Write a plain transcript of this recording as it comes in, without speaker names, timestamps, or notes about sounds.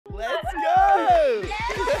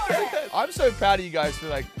I'm so proud of you guys for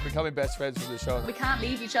like becoming best friends from the show. We can't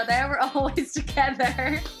leave each other. We're always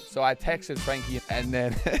together. So I texted Frankie and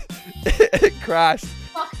then it crashed.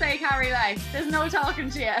 Fuck's sake, Harry, like, there's no talking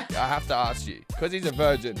to you. I have to ask you, because he's a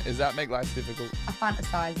virgin, does that make life difficult? I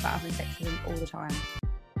fantasize about having sex with him all the time.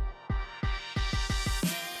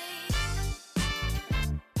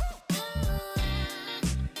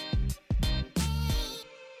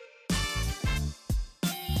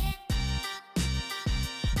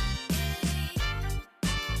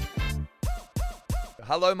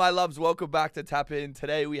 Hello, my loves. Welcome back to Tap In.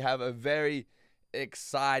 Today we have a very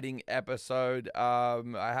exciting episode. I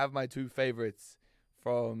have my two favorites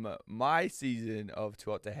from my season of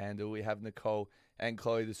Too Hot to Handle. We have Nicole and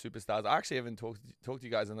Chloe, the superstars. I actually haven't talked to you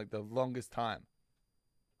guys in like the longest time.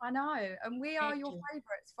 I know, and we are your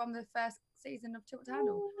favourites from the first season of Too Hot to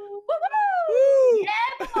Handle. Woo!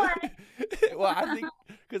 Yeah, boy. Well, I think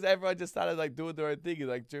because everyone just started like doing their own thing and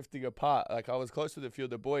like drifting apart. Like I was close with a few of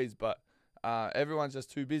the boys, but everyone's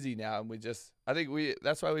just too busy now, and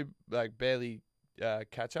that's why we like barely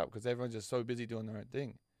catch up, because everyone's just so busy doing their own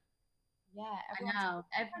thing. Yeah, I know.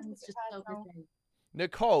 Everyone's just so busy.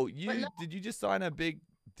 Nicole, did you just sign a big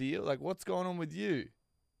deal? Like, what's going on with you?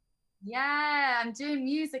 Yeah, I'm doing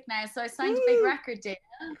music now, so I signed a big record deal.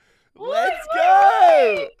 Let's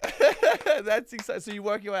go! That's exciting. So you're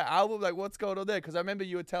working on an album? Like, what's going on there? Because I remember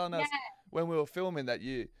you were telling us when we were filming that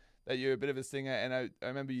you're a bit of a singer, and I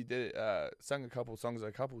remember you did sung a couple songs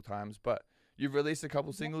a couple times, but you've released a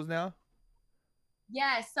couple singles now?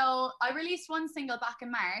 Yeah, so I released one single back in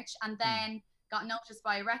March and then got noticed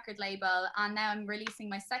by a record label, and now I'm releasing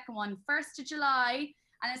my second one 1st of July,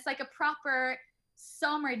 and it's like a proper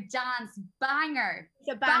summer dance banger. It's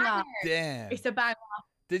a banger. Damn. It's a banger.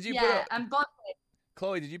 Did you I'm buzzing.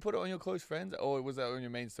 Chloe, did you put it on your close friends, or was that on your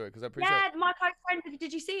main story? Because I'm pretty sure. Yeah, my close friend.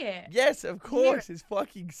 Did you see it? Yes, of course. It's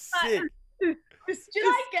fucking sick. Do you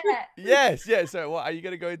like it? Yes, yeah. So what, are you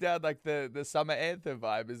gonna go down like the summer anthem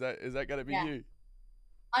vibe? Is that gonna be you?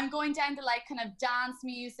 I'm going down to like kind of dance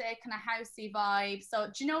music, kind of housey vibe. So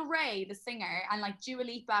do you know Ray, the singer, and like Dua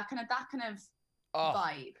Lipa, kind of that kind of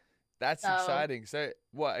vibe? That's exciting. So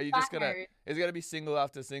what, are you just gonna, is it gonna be single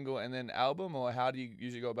after single and then album, or how do you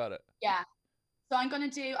usually go about it? Yeah. So I've got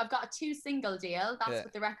a 2-single deal. That's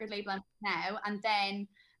with the record label I'm now. And then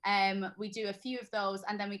we do a few of those,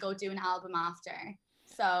 and then we go do an album after.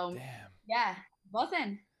 So yeah,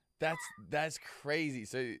 buzzing. That's crazy.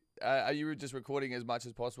 So are you just recording as much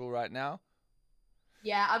as possible right now?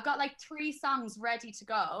 Yeah, I've got like 3 songs ready to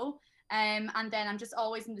go. And then I'm just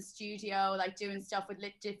always in the studio, like doing stuff with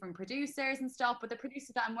different producers and stuff. But the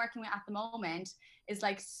producer that I'm working with at the moment is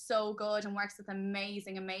like so good and works with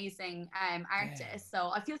amazing artists.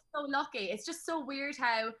 So I feel so lucky. It's just so weird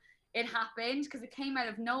how it happened, because it came out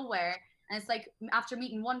of nowhere. And it's like after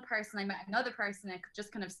meeting one person, I met another person. It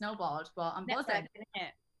just kind of snowballed. But I'm buzzing.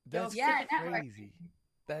 That's crazy.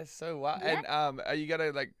 That's so wild. Yeah. And are you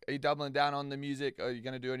doubling down on the music? Are you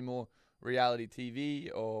gonna do any more reality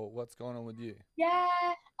TV, or what's going on with you? Yeah,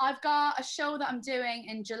 I've got a show that I'm doing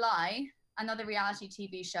in July, another reality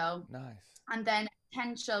TV show. Nice. And then a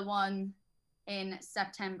potential one in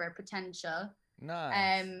September, potential. Nice.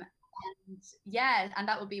 And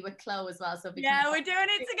that will be with Chloe as well. So we're doing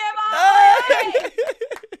it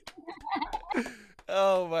together.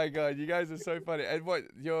 Oh my god, you guys are so funny. And what,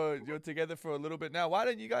 you're together for a little bit now? Why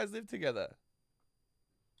don't you guys live together?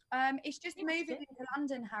 It's just moving into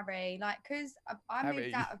London, Harry. Like, because I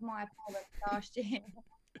moved out of my apartment last year.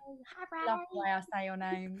 I love the way I say your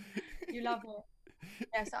name. You love it.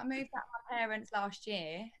 Yeah, so I moved out of my parents last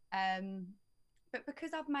year. But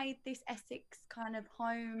because I've made this Essex kind of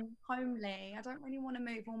homely, I don't really want to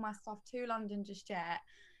move all my stuff to London just yet.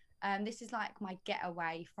 This is like my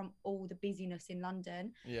getaway from all the busyness in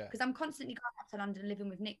London. Yeah. Because I'm constantly going up to London, living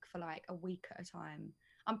with Nick for like a week at a time.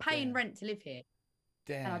 I'm paying rent to live here.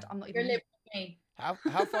 Damn. And I'm not even living with me. How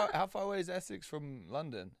far away is Essex from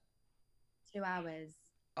London? 2 hours.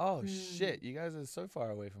 Oh shit! You guys are so far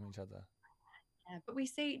away from each other. Yeah, but we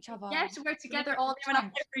see each other. Yeah, we're together all the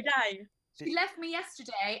time. Every day. She left me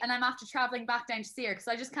yesterday, and I'm after traveling back down to see her, because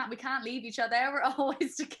we can't leave each other. We're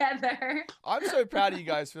always together. I'm so proud of you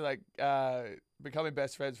guys for like becoming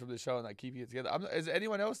best friends from the show and like keeping it together. Is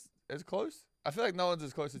anyone else as close? I feel like no one's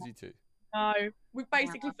as close as you two. No, we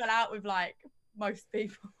basically fell out with like most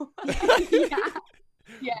people.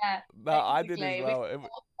 Yeah. No, I did as well. Apart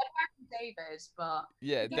from David, but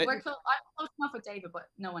yeah, I'm close enough with David, but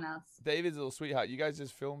no one else. David's a little sweetheart. You guys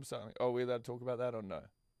just filmed something. Oh, we're allowed to talk about that or no?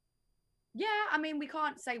 Yeah, I mean, we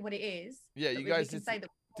can't say what it is. Yeah, you guys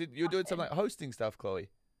you're doing some like hosting stuff, Chloe.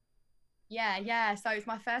 Yeah. So it's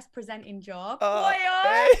my first presenting job.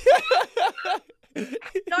 Hey. You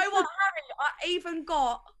know what, Harry? I even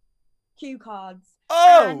got cue cards.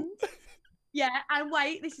 Oh. And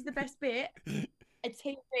wait, this is the best bit. A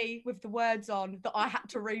TV with the words on that I had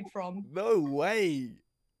to read from. No way.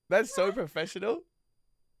 That's so professional.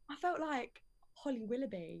 I felt like Holly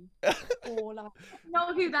Willoughby. Or like,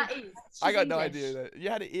 know who that is? I got no idea that. You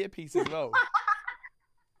had an earpiece as well.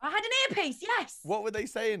 I had an earpiece, yes. What were they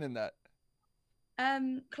saying in that?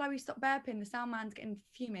 Chloe, stop burping. The sound man's getting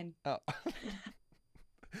fuming. Oh.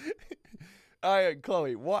 All right,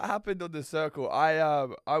 Chloe, what happened on the circle?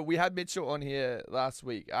 We had Mitchell on here last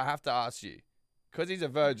week. I have to ask you, because he's a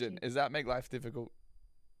virgin, does that make life difficult?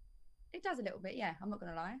 It does a little bit, yeah. I'm not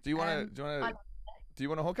gonna lie. Do you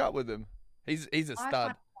want to hook up with him? He's a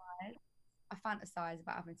stud. I fantasize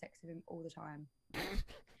about having sex with him all the time,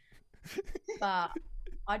 but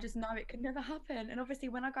I just know it could never happen. And obviously,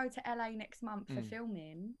 when I go to LA next month for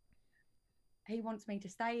filming, he wants me to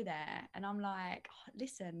stay there, and I'm like,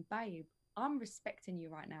 listen, babe, I'm respecting you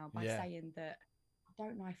right now by saying that I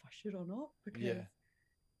don't know if I should or not, because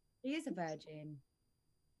he is a virgin.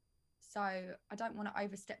 So I don't want to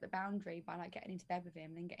overstep the boundary by like getting into bed with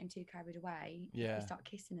him and then getting too carried away. Yeah. We start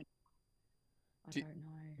kissing him. I don't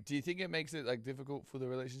know. Do you think it makes it like difficult for the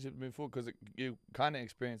relationship to move forward? Because you kind of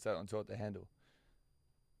experienced that on Too Hot to Handle.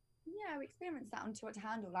 Yeah, we experienced that on Too Hot to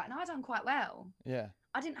Handle. Like, and I done quite well. Yeah.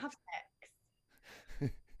 I didn't have sex.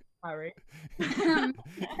 Sorry.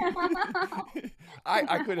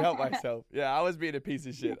 I couldn't help myself. Yeah, I was being a piece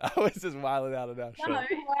of shit. I was just wilding out on our show. No,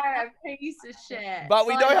 you were a piece of shit. But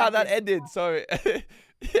we know how that ended, so.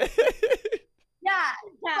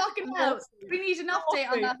 Fucking hell. We need an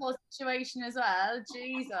update on that whole situation as well.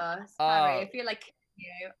 Jesus, Harry, I feel like killing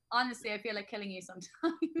you. Honestly, I feel like killing you sometimes.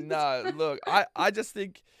 No, look, I just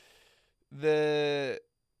think there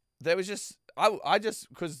was just. I just,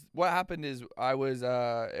 because what happened is it was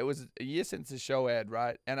a year since the show aired,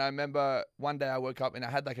 right? And I remember one day I woke up and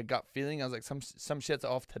I had like a gut feeling. I was like, some shit's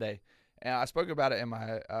off today. And I spoke about it in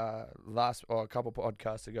my last or a couple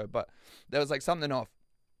podcasts ago, but there was like something off.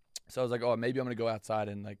 So I was like, oh, maybe I'm going to go outside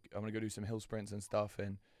and like, I'm going to go do some hill sprints and stuff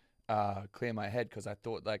and clear my head, because I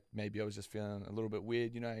thought like maybe I was just feeling a little bit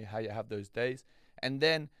weird, you know, how you have those days. And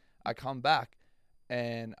then I come back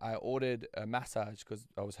and I ordered a massage because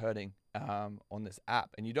I was hurting on this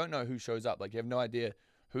app. And you don't know who shows up. Like, you have no idea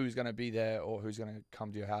who's going to be there or who's going to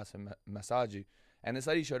come to your house and massage you. And this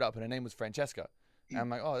lady showed up and her name was Francesca. And I'm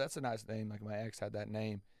like, oh, that's a nice name. Like, my ex had that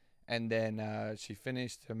name. And then she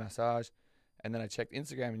finished her massage. And then I checked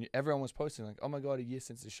Instagram and everyone was posting like, oh my God, a year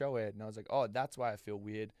since the show aired. And I was like, oh, that's why I feel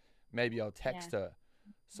weird. Maybe I'll text her.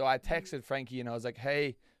 So I texted Frankie and I was like,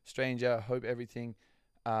 hey, stranger, hope everything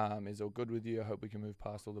is all good with you. I hope we can move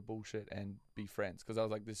past all the bullshit and be friends. Because I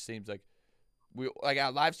was like, this seems like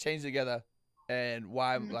our lives changed together, and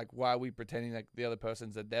why are we pretending like the other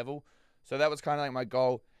person's the devil? So that was kind of like my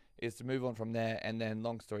goal, is to move on from there. And then,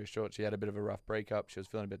 long story short, she had a bit of a rough breakup. She was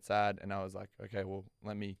feeling a bit sad, and I was like, okay, well,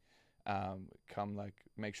 let me come like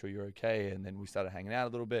make sure you're okay. And then we started hanging out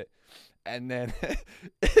a little bit, and then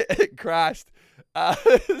it crashed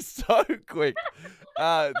so quick.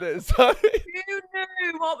 So you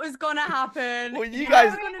knew what was gonna happen. Well, you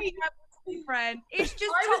guys. Friend. It's just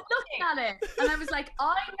I was looking at it and I was like,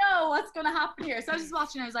 I know what's gonna happen here. So I was just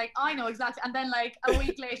watching. I was like, I know exactly. And then like a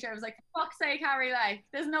week later, I was like, for fuck's sake, Harry, like,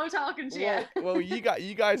 there's no talking to you. Well, you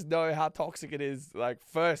guys know how toxic it is, like,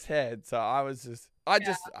 firsthand. So I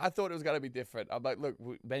thought it was gonna be different. I'm like, look,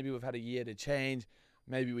 maybe we've had a year to change.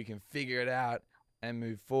 Maybe we can figure it out and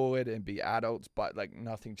move forward and be adults. But like,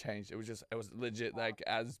 nothing changed. It was legit like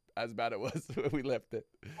as bad it was when we left it.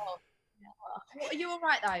 Are you all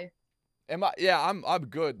right though? I'm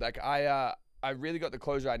good. Like, I really got the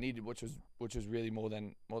closure I needed, which was really more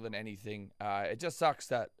than anything. It just sucks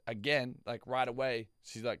that, again, like, right away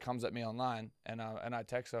she like comes at me online, and I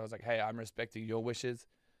text her. I was like, hey, I'm respecting your wishes.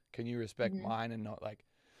 Can you respect mine and not like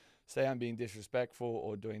say I'm being disrespectful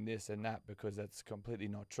or doing this and that, because that's completely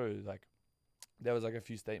not true. Like, there was like a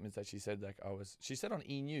few statements that she said, like, she said on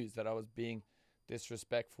E! News that I was being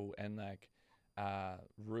disrespectful and like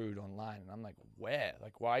rude online, and I'm like, where?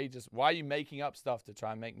 Like, why are you making up stuff to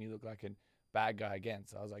try and make me look like a bad guy again?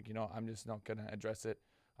 So I was like, I'm just not gonna address it.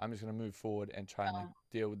 I'm just gonna move forward and try and like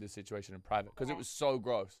deal with this situation in private, because it was so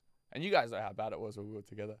gross, and you guys know how bad it was when we were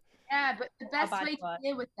together. Yeah, but the best way to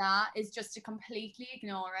deal with that is just to completely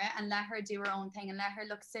ignore it and let her do her own thing and let her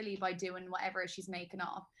look silly by doing whatever she's making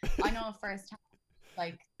up. I know firsthand,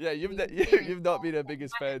 like, yeah, you've not been her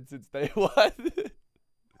biggest fan since day one. It's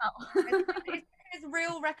because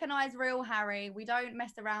real recognize real Harry. We don't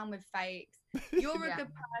mess around with fakes. You're a good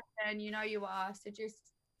person, you know you are. So just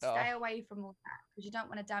stay away from all that because you don't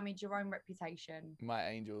want to damage your own reputation. My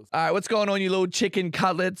angels. All right, what's going on, you little chicken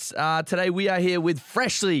cutlets? Today we are here with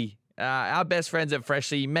Freshly. Our best friends at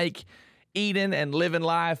Freshly make eating and living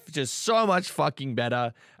life just so much fucking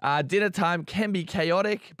better. Dinner time can be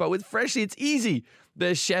chaotic, but with Freshly, it's easy.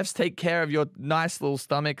 The chefs take care of your nice little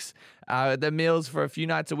stomachs, the meals for a few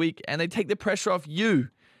nights a week, and they take the pressure off you.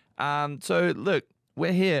 So look,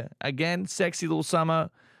 we're here again, sexy little summer.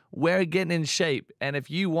 We're getting in shape, and if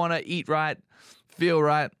you want to eat right, feel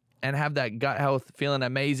right, and have that gut health feeling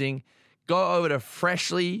amazing, go over to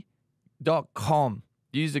freshly.com.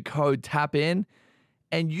 Use the code TAPIN,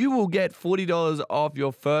 and you will get $40 off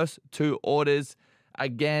your first 2 orders.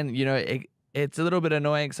 Again, you know, it's a little bit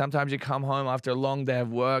annoying. Sometimes you come home after a long day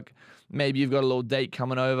of work. Maybe you've got a little date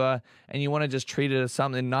coming over, and you want to just treat it as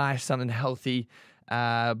something nice, something healthy.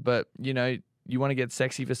 But, you know, you want to get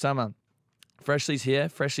sexy for summer. Freshly's here.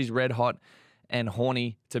 Freshly's red hot and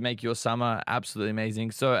horny to make your summer absolutely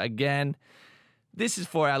amazing. So, again, this is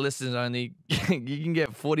for our listeners only. You can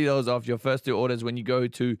get $40 off your first 2 orders when you go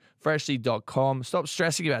to freshly.com. Stop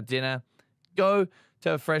stressing about dinner. Go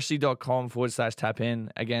to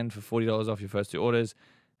freshly.com/tapin. Again, for $40 off your first 2 orders.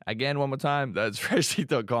 Again, one more time, that's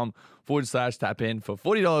freshly.com/tapin for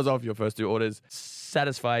 $40 off your first 2 orders.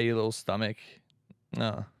 Satisfy your little stomach.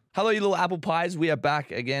 Oh. Hello, you little apple pies. We are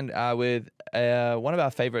back again with one of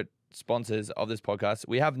our favorite sponsors of this podcast.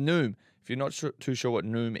 We have Noom. If you're not too sure what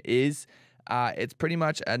Noom is, it's pretty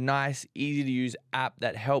much a nice, easy-to-use app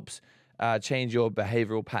that helps change your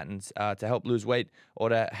behavioral patterns to help lose weight or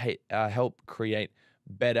to help create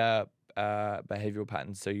better behavioral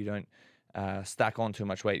patterns so you don't stack on too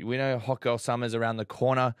much weight. We know hot girl summer's around the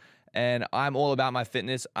corner, and I'm all about my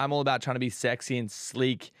fitness. I'm all about trying to be sexy and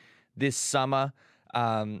sleek this summer.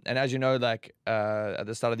 And as you know, like at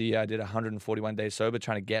the start of the year, I did 141 days sober,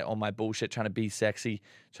 trying to get on my bullshit, trying to be sexy,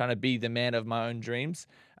 trying to be the man of my own dreams.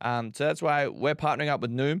 So that's why we're partnering up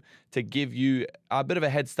with Noom to give you a bit of a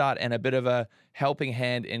head start and a bit of a helping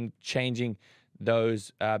hand in changing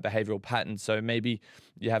those behavioral patterns. So maybe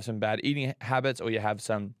you have some bad eating habits or you have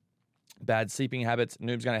some bad sleeping habits.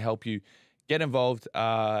 Noom's going to help you get involved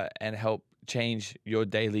and help change your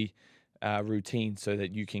daily routine so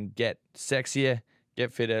that you can get sexier, get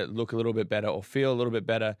fitter, look a little bit better, or feel a little bit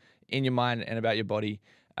better in your mind and about your body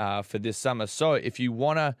for this summer. So if you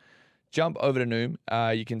want to jump over to Noom,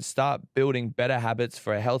 you can start building better habits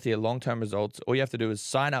for a healthier long-term results. All you have to do is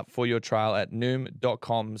sign up for your trial at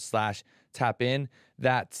noom.com/tapin.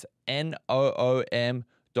 That's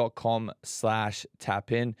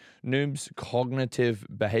NOOM.com/tapin. Noom's cognitive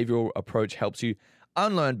behavioral approach helps you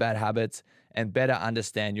unlearn bad habits and better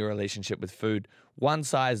understand your relationship with food. One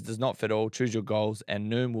size does not fit all. Choose your goals,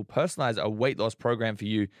 and Noom will personalize a weight loss program for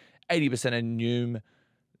you. 80% of Noom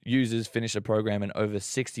users finish the program, and over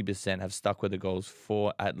 60% have stuck with the goals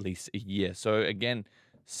for at least a year. So again,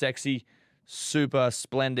 sexy, super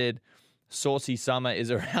splendid, saucy summer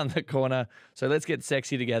is around the corner. So let's get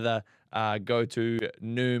sexy together. Go to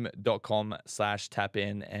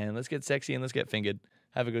noom.com/tapin and let's get sexy and let's get fingered.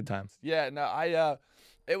 Have a good time. Yeah, no,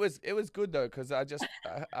 it was good though, because I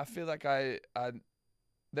feel like I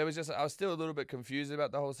was still a little bit confused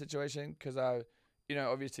about the whole situation, because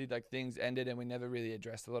obviously like things ended and we never really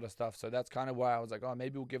addressed a lot of stuff. So that's kind of why I was like, oh,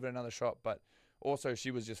 maybe we'll give it another shot. But also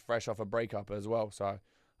she was just fresh off a breakup as well. So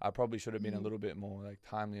I probably should have been a little bit more like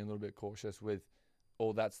timely and a little bit cautious with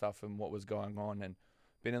all that stuff and what was going on, and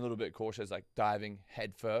been a little bit cautious, like diving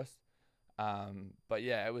head first. But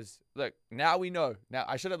yeah, it was, look, now we know. Now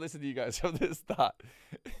I should have listened to you guys from the start.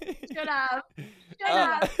 Shut up.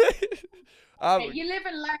 You live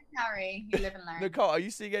and learn, Harry. You live and learn. Nicole, are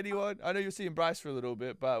you seeing anyone? I know you're seeing Bryce for a little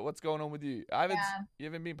bit, but what's going on with you? You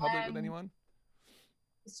haven't been public with anyone?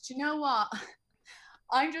 Do you know what?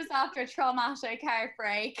 I'm just after a traumatic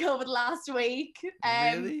heartbreak over the last week.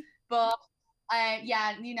 Really? But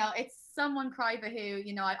it's someone private who,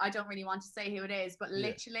 I don't really want to say who it is, but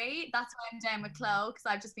literally that's why I'm down with Chloe, because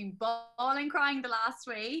I've just been bawling, crying the last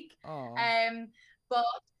week. Aww. But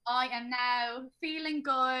I am now feeling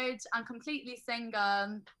good. I'm completely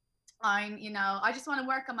single. I just want to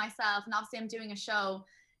work on myself, and obviously I'm doing a show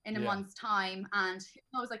in a month's time, and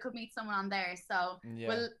who knows, I could meet someone on there. So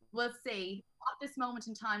we'll see. At this moment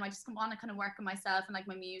in time, I just want to kind of work on myself and like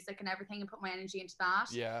my music and everything, and put my energy into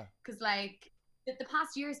that. Yeah. Because like the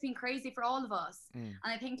past year has been crazy for all of us, and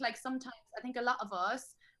I think like sometimes a lot of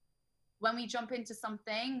us, when we jump into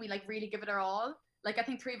something, we like really give it our all. Like I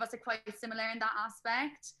think 3 of us are quite similar in that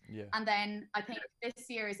aspect. Yeah. And then I think this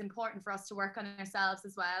year is important for us to work on ourselves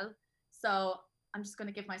as well. So I'm just going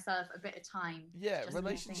to give myself a bit of time. Yeah,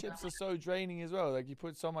 relationships are so draining as well. Like you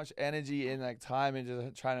put so much energy in, like time, and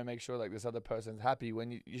just trying to make sure like this other person's happy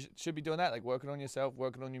when you should be doing that, like working on yourself,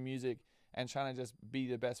 working on your music, and trying to just be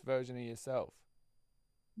the best version of yourself.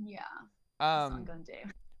 Yeah, that's what I'm going to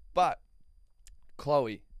do. But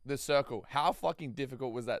Chloe, the circle, how fucking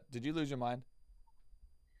difficult was that? Did you lose your mind?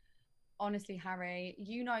 Honestly, Harry,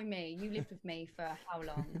 you know me. You lived with me for how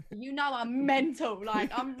long? You know I'm mental.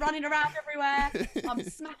 Like, I'm running around everywhere. I'm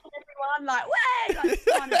smacking everyone. Like, way! Like,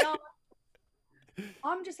 trying to dance.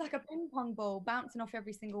 I'm just like a ping pong ball bouncing off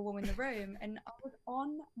every single wall in the room. And I was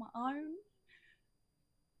on my own.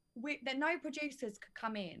 No producers could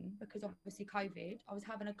come in because obviously COVID. I was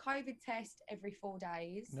having a COVID test every 4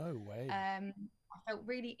 days. No way. I felt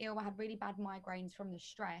really ill. I had really bad migraines from the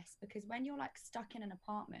stress because when you're like stuck in an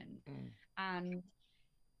apartment and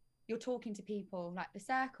you're talking to people, like the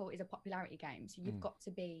circle is a popularity game. So you've got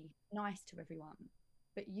to be nice to everyone.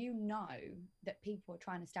 But you know that people are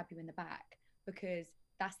trying to stab you in the back because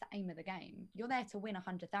that's the aim of the game. You're there to win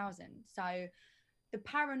 100,000. So the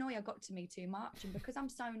paranoia got to me too much, and because I'm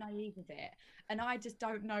so naive with it and I just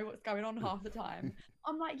don't know what's going on half the time,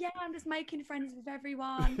 I'm like, yeah, I'm just making friends with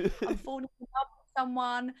everyone. I'm falling in love with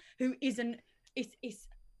someone who isn't. It's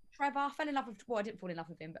Trevor. I fell in love with, well, I didn't fall in love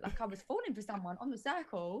with him, but like I was falling for someone on the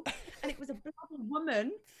circle, and it was a bloody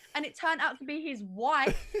woman, and it turned out to be his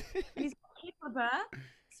wife, and he's got kids with her.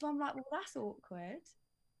 So I'm like, well, that's awkward.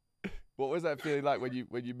 What was that feeling like when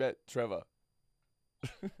you met Trevor?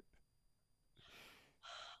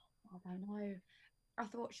 I don't know. I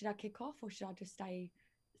thought, should I kick off or should I just stay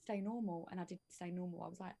normal? And I did stay normal. I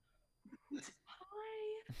was like,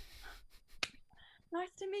 hi, nice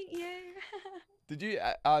to meet you. Did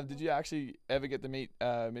you actually ever get to meet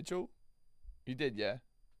Mitchell? You did, yeah.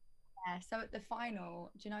 Yeah. So at the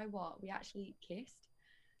final, do you know what? We actually kissed.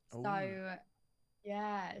 Ooh. So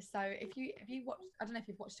yeah. So if you watch, I don't know if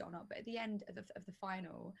you've watched it or not, but at the end of the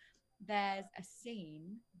final, there's a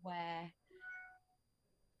scene where.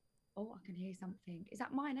 Oh, I can hear something. Is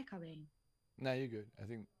that mine echoing? No, you're good. I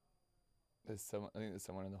think there's someone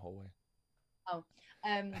in the hallway. Oh,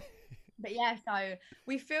 but yeah. So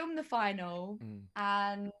we filmed the final,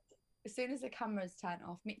 and as soon as the cameras turn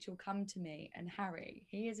off, Mitchell come to me, and Harry,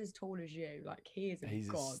 he is as tall as you. Like he's a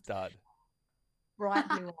stud. Bright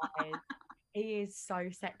blue eyes. He is so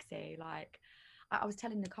sexy. Like I was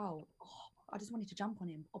telling Nicole, I just wanted to jump on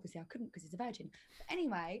him. Obviously, I couldn't because he's a virgin. But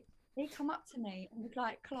anyway. He come up to me and was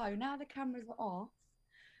like, Chloe, now the cameras are off,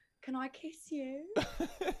 can I kiss you?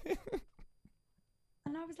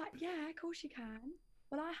 And I was like, yeah, of course you can.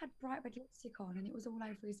 Well, I had bright red lipstick on and it was all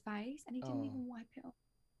over his face and he didn't even wipe it off.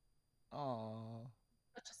 Oh.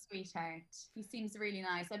 Such a sweetheart. He seems really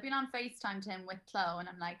nice. I've been on FaceTime to him with Chloe and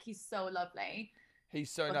I'm like, he's so lovely.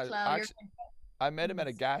 He's so nice. Chloe, I met him at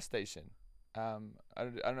a gas station. I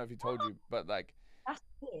don't know if he told you, but like. That's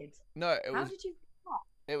weird. No, How did you...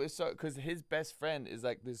 It was so because his best friend is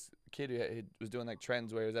like this kid who was doing like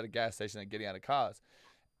trends where he was at a gas station like getting out of cars,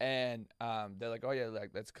 and they're like, oh yeah,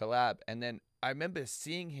 like let's collab. And then I remember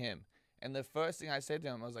seeing him, and the first thing I said to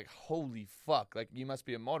him, I was like, holy fuck, like you must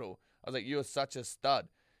be a model. I was like, you're such a stud.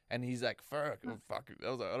 And he's like, fuck. I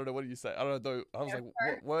was like, I don't know, what do you say? I don't know. I was like,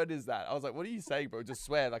 what word is that? I was like, what are you saying, bro? Just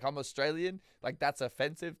swear. Like, I'm Australian. Like, that's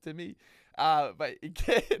offensive to me. But he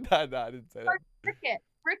can't. No, I didn't say that.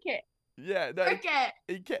 Cricket. Yeah, no,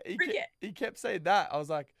 he kept saying that. I was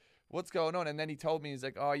like, what's going on? And then he told me, he's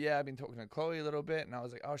like, oh yeah, I've been talking to Chloe a little bit. And I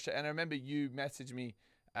was like, oh shit. And I remember you messaged me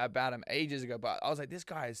about him ages ago, but I was like, this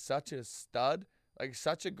guy is such a stud, like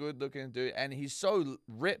such a good looking dude. And he's so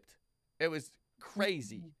ripped. It was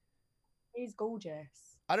crazy. He's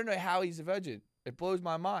gorgeous. I don't know how he's a virgin. It blows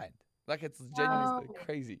my mind. Like it's genuinely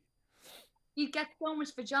crazy. You get so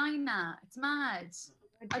much vagina. It's mad.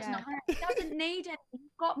 I don't know. He doesn't need it.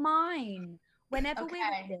 He's got mine. Whenever we're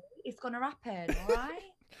ready, it's gonna happen. All right.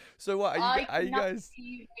 So what? Are you guys?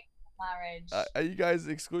 Marriage. Are you guys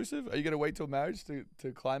exclusive? Are you gonna wait till marriage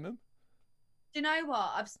to climb him? Do you know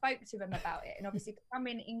what? I've spoke to him about it, and obviously, because I'm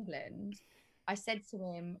in England, I said to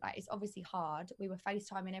him, like, it's obviously hard. We were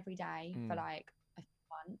FaceTiming every day for like a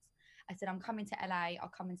few months. I said, I'm coming to LA.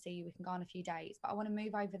 I'll come and see you. We can go on a few dates, but I want to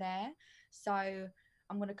move over there. So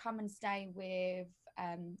I'm going to come and stay with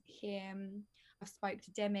him. I've spoke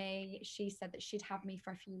to Demi. She said that she'd have me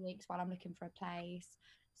for a few weeks while I'm looking for a place.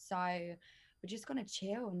 So we're just going to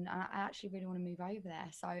chill. And I actually really want to move over there.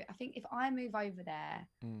 So I think if I move over there,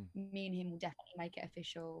 me and him will definitely make it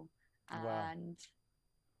official. And wow.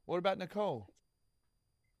 What about Nicole?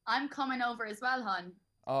 I'm coming over as well, hon.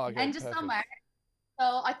 Oh, okay, and just perfect. somewhere.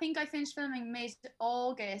 So I think I finished filming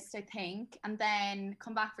mid-August, I think, and then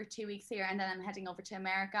come back for 2 weeks here, and then I'm heading over to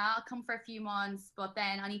America. I'll come for a few months, but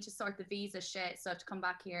then I need to sort the visa shit, so I have to come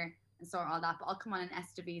back here and sort all that. But I'll come on an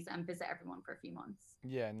ESTA visa and visit everyone for a few months.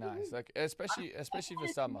 Yeah, nice. Like especially for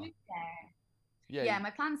summer. Yeah, my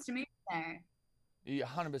plan's to move there. You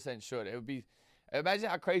 100% should. It would be. Imagine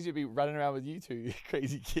how crazy it'd be running around with you two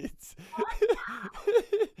crazy kids.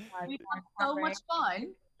 We'd have so much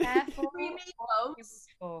fun. Careful.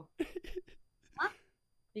 Huh?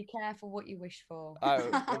 Be careful what you wish for.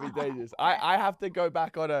 Oh, it'd be dangerous. I have to go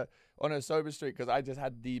back on a sober streak because I just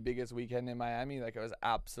had the biggest weekend in Miami. Like, it was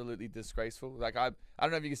absolutely disgraceful. Like, I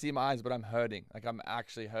don't know if you can see my eyes, but I'm hurting. Like, I'm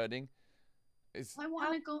actually hurting. I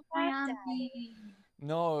want to go to Miami.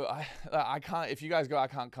 No, I can't. If you guys go, I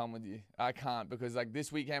can't come with you. I can't because like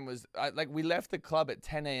this weekend was we left the club at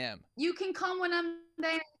 10 a.m. You can come when I'm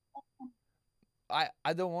there.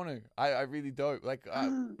 I don't want to. I really don't. Like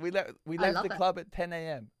we left the club at 10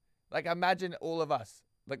 a.m. Like, imagine all of us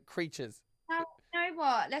like creatures. You know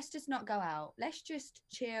what? Let's just not go out. Let's just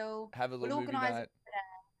chill. Have a little movie night.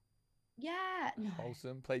 Yeah. No.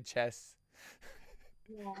 Wholesome. Play chess.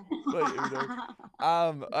 Yeah.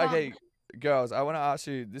 Okay, girls, I want to ask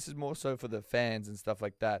you. This is more so for the fans and stuff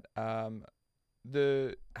like that. How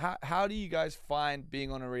do you guys find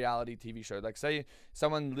being on a reality TV show? Like, say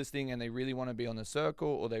someone listening and they really want to be on The Circle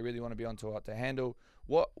or they really want to be on Too Hot to Handle.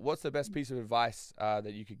 What's the best piece of advice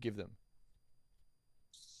that you could give them?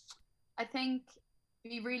 I think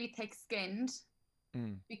be really thick-skinned.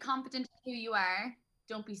 Be confident in who you are.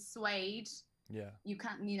 Don't be swayed. Yeah. You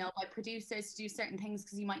can't, by producers to do certain things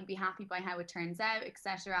because you mightn't be happy by how it turns out,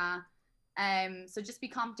 etc. So just be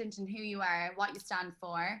confident in who you are, what you stand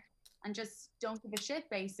for, and just don't give a shit,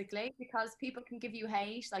 basically, because people can give you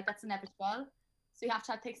hate. Like, that's inevitable. So you have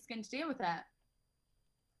to have thick skin to deal with it.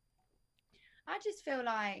 I just feel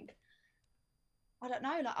like, I don't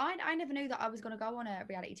know, like I never knew that I was going to go on a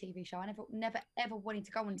reality TV show. I never ever wanted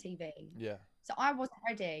to go on TV. Yeah. So I wasn't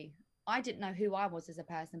ready. I didn't know who I was as a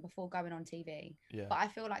person before going on TV. Yeah. But I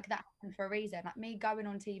feel like that happened for a reason. Like, me going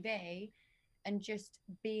on TV and just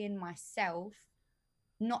being myself,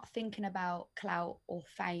 not thinking about clout or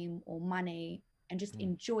fame or money, and just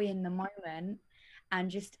enjoying the moment and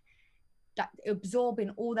just absorbing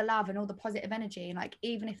all the love and all the positive energy. And like,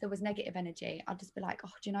 even if there was negative energy, I'd just be like,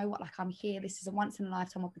 oh, do you know what? Like, I'm here. This is a once in a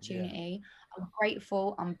lifetime opportunity. Yeah. I'm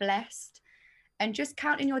grateful. I'm blessed. And just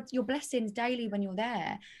counting your blessings daily when you're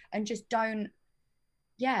there, and just don't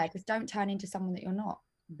turn into someone that you're not.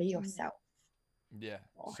 Be yourself. Yeah.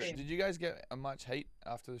 So did you guys get much hate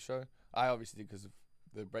after the show? I obviously did because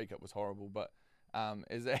the breakup was horrible. But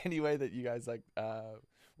is there any way that you guys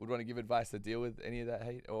would want to give advice to deal with any of that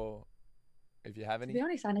hate, or if you have any? To be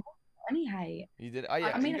honest, I never got any hate. You did? Oh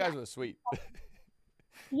yeah. I mean, you guys were sweet.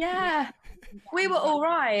 Yeah, we were all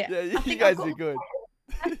right. Yeah, you guys did good.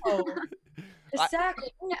 The circle.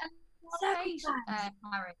 Harry.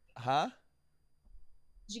 Huh?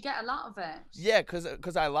 Did you get a lot of it? Yeah,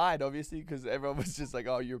 because I lied, obviously, because everyone was just like,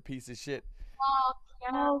 oh, you're a piece of shit.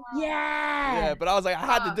 Oh, yeah. Yeah, but I was like, I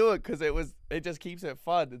had to do it because it just keeps it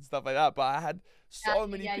fun and stuff like that. But I had so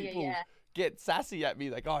many people get sassy at me,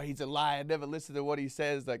 like, oh, he's a liar, never listen to what he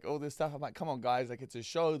says, like all this stuff. I'm like, come on, guys, like, it's a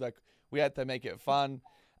show, like, we had to make it fun.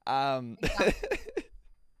 Oh,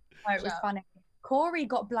 it was funny. Corey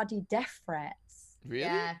got bloody death threats. Really?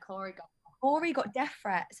 Yeah, Corey got death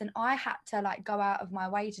threats, and I had to like go out of my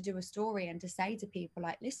way to do a story and to say to people,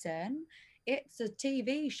 like, listen, it's a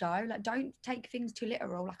TV show, like, don't take things too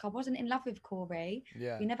literal. Like, I wasn't in love with Corey.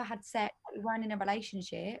 Yeah. We never had sex. We weren't in a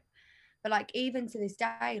relationship. But like, even to this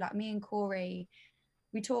day, like, me and Corey,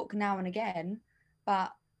 we talk now and again,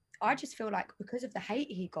 but I just feel like because of the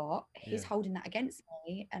hate he got, he's holding that against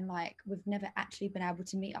me, and like, we've never actually been able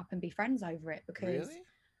to meet up and be friends over it because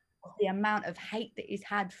of the amount of hate that he's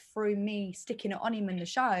had through me sticking it on him in the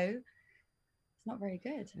show. It's not very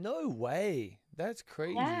good. No way. That's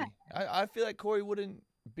crazy. Yeah. I feel like Corey wouldn't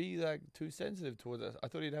be like too sensitive towards us. I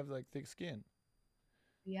thought he'd have like thick skin.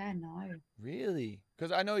 Yeah, no. Really?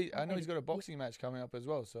 Because I know he's got a boxing match coming up as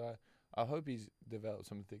well, so I hope he's developed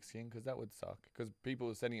some thick skin, because that would suck. Because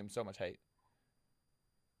people are sending him so much hate.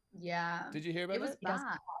 Yeah. Did you hear about it?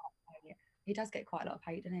 He does get quite a lot of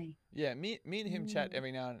hate, doesn't he? Yeah, me and him chat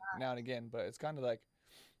every now and again, but it's kind of like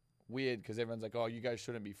weird because everyone's like, oh, you guys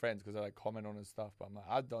shouldn't be friends because I like comment on his stuff. But I'm like,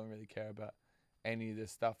 I don't really care about any of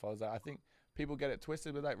this stuff. I was like, I think people get it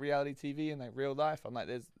twisted with like reality TV and like real life. I'm like,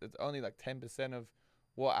 it's only like 10% of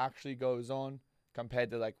what actually goes on compared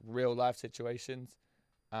to like real life situations.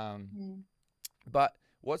 But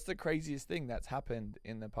what's the craziest thing that's happened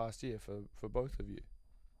in the past year for both of you?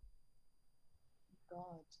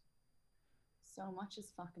 God. So much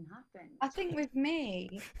has fucking happened. I think with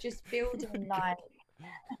me, just building like,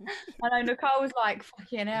 I know Nicole was like,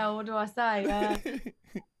 fucking hell, what do I say?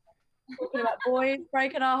 Talking about boys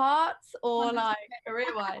breaking our hearts or like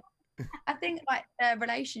career-wise. I think like the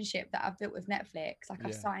relationship that I've built with Netflix, like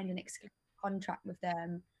I've signed an exclusive contract with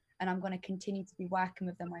them, and I'm going to continue to be working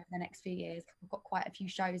with them over the next few years. We've got quite a few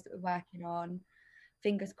shows that we're working on.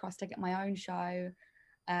 Fingers crossed I get my own show.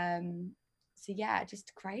 So yeah,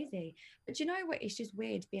 just crazy. But you know what? It's just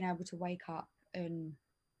weird being able to wake up and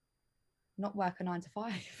not work a 9 to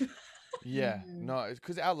 5. Yeah, no, it's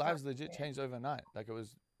because our lives legit changed overnight. Like it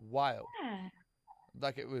was wild. Yeah.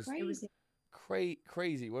 Like it was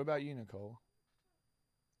crazy. What about you, Nicole?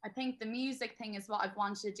 I think the music thing is what I've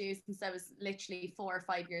wanted to do since I was literally 4 or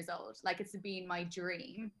 5 years old. Like it's been my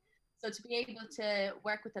dream. So to be able to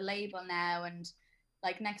work with a label now, and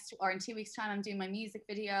like next or in 2 weeks time I'm doing my music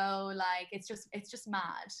video, like it's just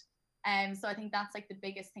mad. So I think that's like the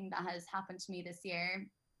biggest thing that has happened to me this year.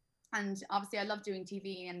 And obviously I love doing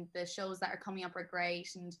TV, and the shows that are coming up are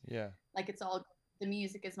great, and like it's all, the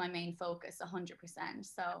music is my main focus 100%.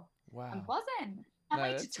 So I'm buzzing. Can't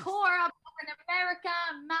wait to tour. I'm in America.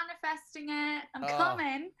 I'm manifesting it. I'm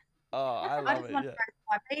coming. Oh, I love I just want to go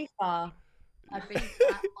to Ibiza.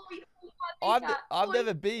 I've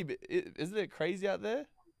never been, but isn't it crazy out there?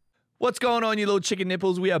 What's going on, you little chicken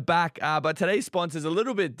nipples? We are back, but today's sponsor is a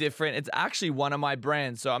little bit different. It's actually one of my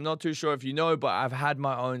brands, so I'm not too sure if you know, but I've had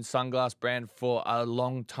my own sunglass brand for a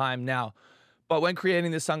long time now. But when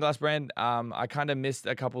creating this sunglass brand, I kind of missed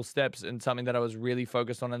a couple steps in something that I was really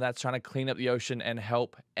focused on, and that's trying to clean up the ocean and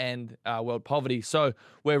help end world poverty. So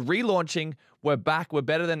we're relaunching. We're back. We're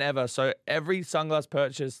better than ever. So every sunglass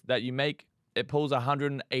purchase that you make, it pulls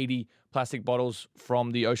 180 plastic bottles from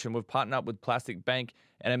the ocean. We've partnered up with Plastic Bank,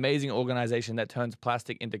 an amazing organization that turns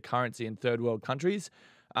plastic into currency in third world countries.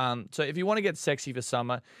 So if you want to get sexy for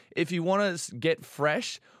summer, if you want to get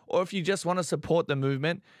fresh, or if you just want to support the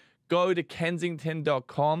movement, go to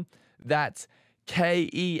kensington.com. That's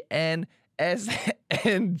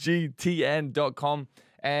KENSNGTN.com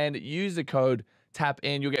and use the code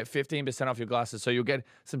TAPIN. You'll get 15% off your glasses. So you'll get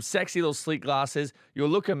some sexy little sleek glasses. You'll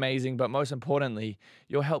look amazing, but most importantly,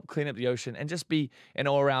 you'll help clean up the ocean and just be an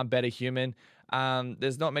all-around better human.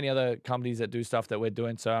 There's not many other companies that do stuff that we're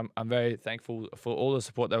doing, so I'm very thankful for all the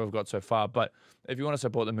support that we've got so far. But if you want to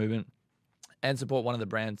support the movement and support one of the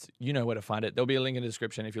brands, you know where to find it. There'll be a link in the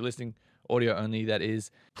description. If you're listening audio only, that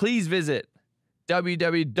is. Please visit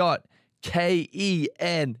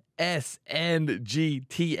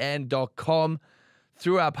www.kensngtn.com.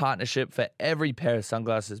 Through our partnership, for every pair of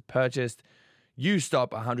sunglasses purchased, you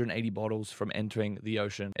stop 180 bottles from entering the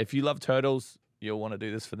ocean. If you love turtles, you'll want to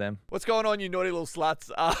do this for them. What's going on, you naughty little sluts?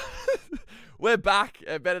 We're back,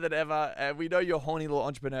 better than ever. We know you're horny little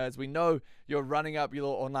entrepreneurs. We know you're running up your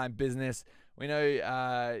little online business. We know,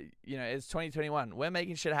 it's 2021. We're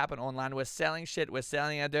making shit happen online. We're selling shit. We're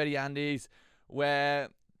selling our dirty undies.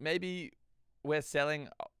 Maybe we're selling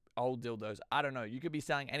old dildos. I don't know. You could be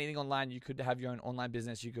selling anything online. You could have your own online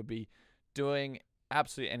business. You could be doing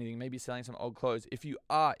absolutely anything. Maybe selling some old clothes. If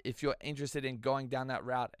you're interested in going down that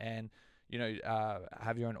route and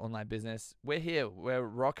have your own online business, we're here. We're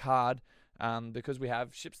rock hard because we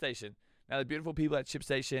have ShipStation. Now, the beautiful people at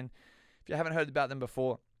ShipStation, if you haven't heard about them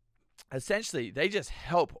before, essentially, they just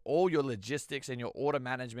help all your logistics and your order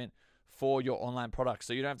management for your online products.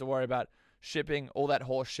 So you don't have to worry about shipping, all that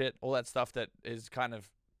horse shit, all that stuff that is kind of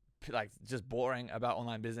like just boring about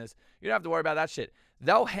online business. You don't have to worry about that shit.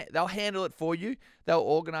 They'll handle it for you. They'll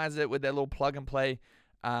organize it with their little plug and play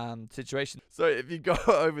situation. So if you go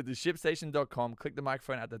over to shipstation.com, click the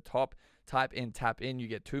microphone at the top, type in tap in, you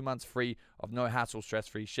get 2 months free of no hassle,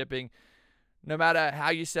 stress-free shipping. No matter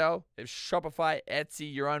how you sell, if Shopify,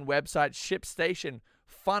 Etsy, your own website, ShipStation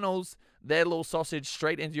funnels their little sausage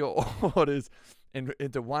straight into your orders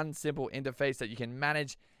into one simple interface that you can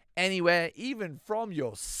manage anywhere, even from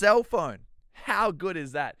your cell phone. How good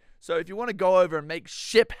is that? So if you want to go over and make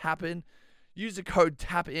ship happen, use the code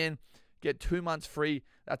TAPIN, get 2 months free.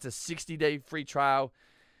 That's a 60-day free trial,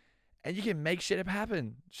 and you can make shit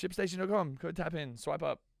happen. ShipStation.com, code TAPIN, swipe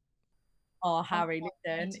up. Oh, Harry,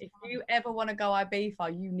 listen, if you ever want to go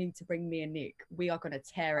Ibiza, you need to bring me and Nick. We are going to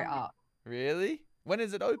tear it up. Really? When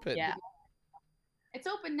is it open? Yeah. It's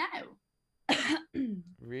open now.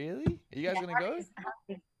 Really? Are you guys going to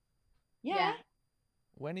go? Yeah.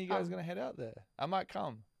 When are you guys going to head out there? I might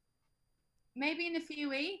come. Maybe in a few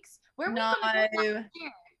weeks. Where are we No. going to go next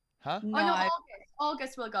year? Huh? No. Oh, no,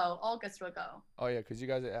 August will go. August will go. Oh, yeah, because you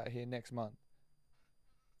guys are out here next month.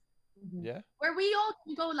 Mm-hmm. Yeah? Where we all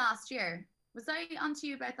go last year? Was I onto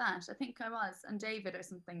you about that? I think I was, and David or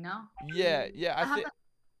something. No. Yeah.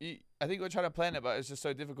 I think we're trying to plan it, but it's just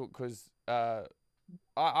so difficult because I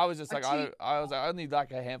was just like I was like, I only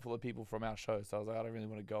like a handful of people from our show, so I was like, I don't really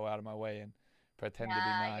want to go out of my way and pretend to be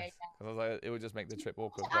nice because I was like, it would just make the trip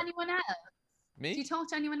awkward. Anyone else? Me? Do you talk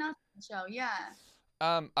to anyone else on the show? Yeah.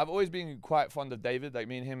 I've always been quite fond of David. Like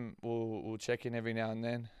me and him will check in every now and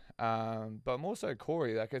then. But more so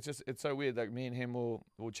Corey. Like it's so weird. Like me and him will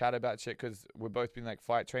chat about shit because we've both been like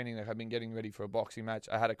fight training. Like I've been getting ready for a boxing match.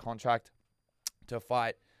 I had a contract to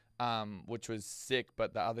fight, which was sick,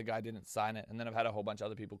 but the other guy didn't sign it. And then I've had a whole bunch of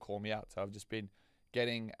other people call me out. So I've just been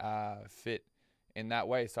getting fit in that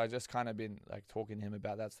way. So I just kind of been like talking to him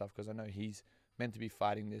about that stuff because I know he's meant to be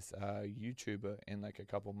fighting this YouTuber in like a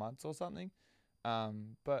couple months or something.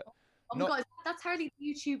 But oh my god, that's hardly the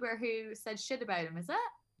YouTuber who said shit about him, is it?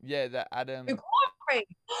 Yeah, that Adam.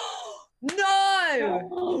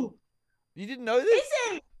 No. You didn't know this?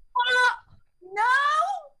 Is it? What? No.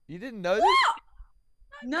 You didn't know this?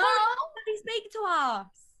 No. Nobody speak to us.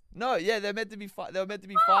 No, yeah, they're meant to be they were meant to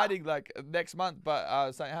be fighting like next month,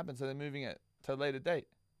 but something happened, so they're moving it to a later date.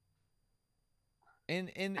 In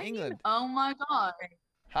England. Oh my god.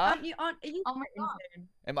 Huh? Are you oh my god.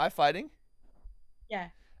 Am I fighting? Yeah.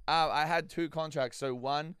 I had 2 contracts. So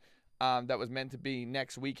one that was meant to be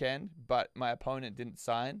next weekend, but my opponent didn't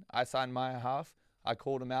sign. I signed my half. I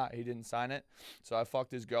called him out. He didn't sign it. So I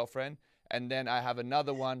fucked his girlfriend. And then I have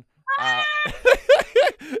another one.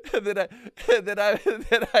 Then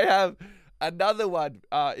I have another one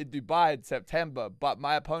in Dubai in September, but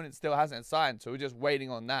my opponent still hasn't signed. So we're just waiting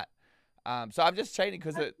on that. So I'm just training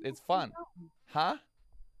because it's fun. Huh?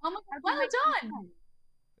 Oh my god, well done.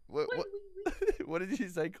 What did you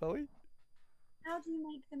say, Chloe? How do you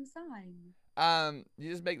make them sign?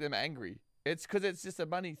 You just make them angry. It's because it's just a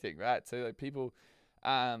money thing, right? So like people,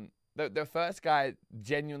 the first guy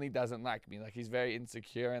genuinely doesn't like me. Like he's very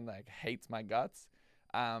insecure and like hates my guts.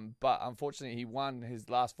 But unfortunately he won his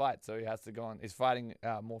last fight, so he has to go on. He's fighting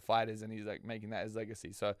more fighters, and he's like making that his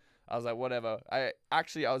legacy. So I was like, whatever. I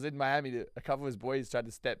was in Miami. A couple of his boys tried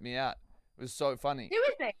to step me out. It was so funny. Who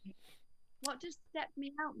is it? What does step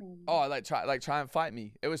me out mean? Oh, try and fight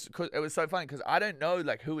me. It was so funny because I don't know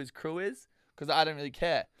like who his crew is because I don't really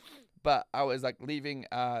care. But I was like leaving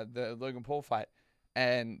the Logan Paul fight,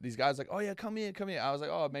 and these guys like, oh yeah, come here. I was like,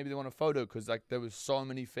 oh, maybe they want a photo because like there was so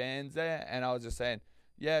many fans there, and I was just saying,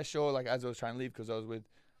 yeah, sure. Like as I was trying to leave because I was with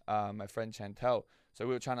my friend Chantel, so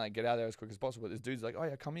we were trying to like get out of there as quick as possible. But this dude's like, oh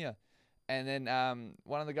yeah, come here, and then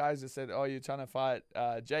one of the guys just said, oh, you're trying to fight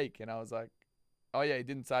Jake, and I was like, oh yeah, he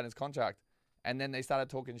didn't sign his contract. And then they started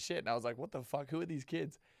talking shit, and I was like, what the fuck? Who are these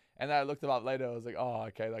kids? And then I looked them up later. I was like, oh,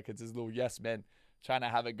 okay, like it's this little yes men trying to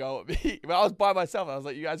have a go at me. But I was by myself. I was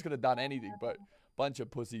like, you guys could have done anything, but bunch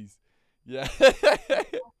of pussies. Yeah.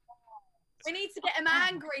 We need to get him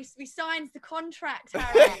angry so he signs the contract,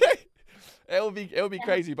 Harry. It'll be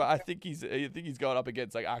crazy, but I think he's going up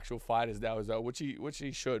against like actual fighters now as well, which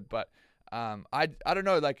he should. But I don't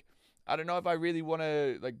know, like. I don't know if I really want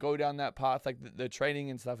to like go down that path. Like the training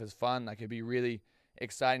and stuff is fun. Like it'd be really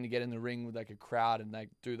exciting to get in the ring with like a crowd and like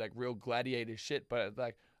do like real gladiator shit. But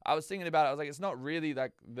like I was thinking about it, I was like, it's not really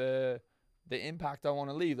like the impact I want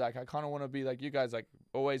to leave. Like I kind of want to be like you guys, like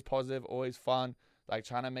always positive, always fun, like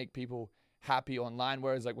trying to make people happy online.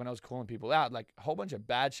 Whereas like when I was calling people out, like a whole bunch of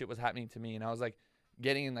bad shit was happening to me, and I was like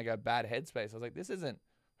getting in like a bad headspace. I was like, this isn't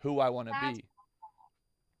who I want to be.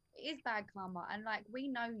 It is bad karma, and like we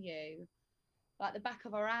know you like the back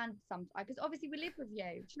of our hand sometimes because obviously we live with you.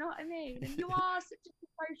 Do you know what I mean? And you are such a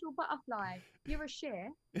social butterfly. You're a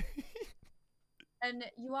shit, and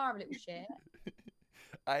you are a little shit.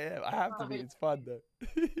 I am. I have to be. It's fun though.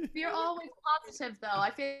 You're always positive though.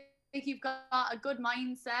 I feel like you've got a good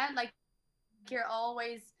mindset. Like you're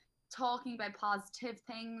always talking about positive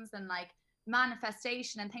things and like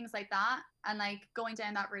manifestation and things like that, and like going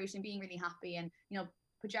down that route and being really happy and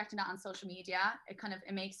projecting that on social media.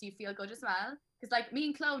 It makes you feel good as well, because like me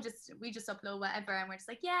and Chloe we just upload whatever and we're just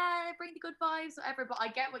like, yeah, bring the good vibes, whatever. But I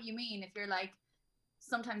get what you mean. If you're like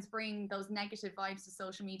sometimes bring those negative vibes to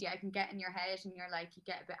social media, it can get in your head and you're like, you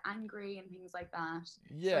get a bit angry and things like that.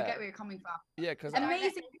 Yeah, so I get where you're coming from. Yeah, because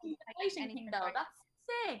amazing exciting thing though. That's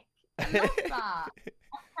sick. I love that.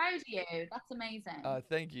 I'm proud of you. That's amazing.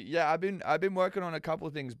 Thank you. Yeah, I've been working on a couple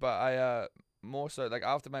of things, but I more so like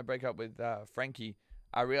after my breakup with Frankie,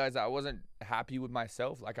 I realized that I wasn't happy with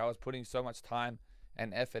myself. Like I was putting so much time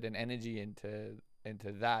and effort and energy into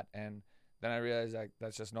that, and then I realized like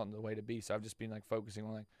that's just not the way to be. So I've just been like focusing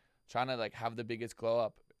on like trying to like have the biggest glow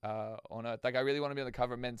up on earth. Like I really want to be on the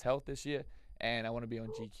cover of Men's Health this year, and I want to be on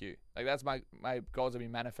GQ. Like that's my goals have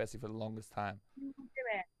been manifesting for the longest time. You will do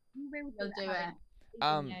it. You will You'll do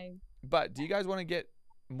it. But do you guys want to get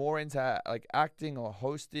more into like acting or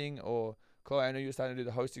hosting? Or Chloe, I know you're starting to do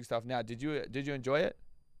the hosting stuff now. Did you enjoy it?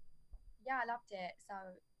 Yeah, I loved it. So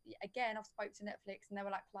again, I've spoke to Netflix and they were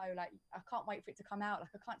like, Chloe, like I can't wait for it to come out. Like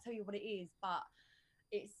I can't tell you what it is, but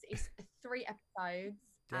it's 3 episodes.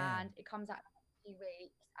 Damn. And it comes out in a few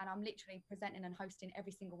weeks. And I'm literally presenting and hosting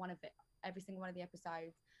every single one of the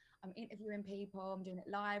episodes. I'm interviewing people. I'm doing it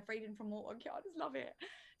live, reading from water. I just love it.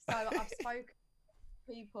 So I've spoken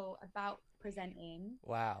to people about presenting.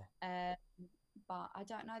 Wow. But I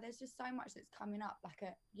don't know. There's just so much that's coming up. Like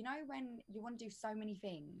when you want to do so many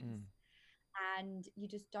things, and you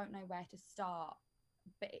just don't know where to start,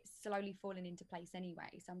 but it's slowly falling into place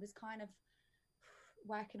anyway. So I'm just kind of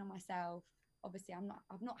working on myself. Obviously,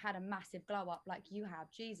 I've not had a massive glow up like you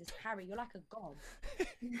have. Jesus, Harry, you're like a god.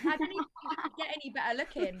 I don't even get any better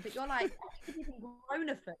looking, but you're like, you've even grown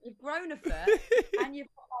a foot. You've grown a foot, and you've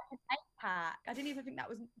got like an 8-pack. I didn't even think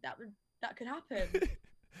that could happen.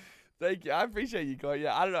 Thank you. I appreciate you, Chloe.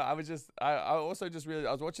 Yeah, I don't know. I also just really,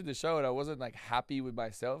 I was watching the show and I wasn't like happy with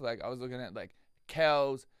myself. Like I was looking at like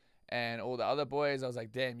Kels and all the other boys. I was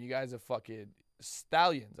like, damn, you guys are fucking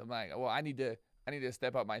stallions. I'm like, well, I need to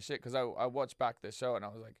step up my shit, because I watched back the show and I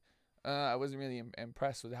was like, I wasn't really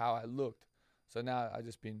impressed with how I looked. So now I've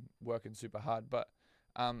just been working super hard. But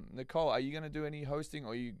Nicole, are you gonna do any hosting,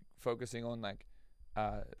 or are you focusing on like,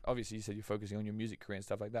 obviously you said you're focusing on your music career and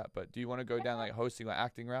stuff like that, but do you want to go down like hosting, like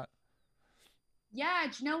acting route? Yeah,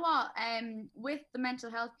 do you know what? With the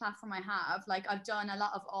mental health platform I have, like I've done a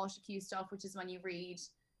lot of autocue stuff, which is when you read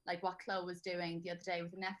like what Chloe was doing the other day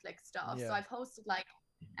with the Netflix stuff. Yeah. So I've hosted like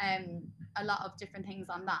a lot of different things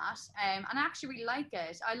on that, and I actually really like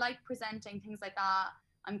it. I like presenting things like that.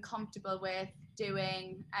 I'm comfortable with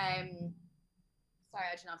doing. Sorry,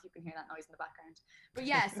 I don't know if you can hear that noise in the background, but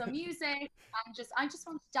yeah. So music, I just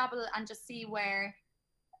want to dabble and just see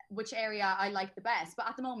which area I like the best. But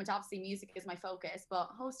at the moment, obviously, music is my focus, but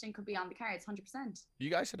hosting could be on the cards, 100%. You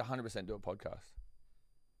guys should 100% do a podcast.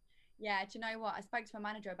 Yeah, do you know what? I spoke to my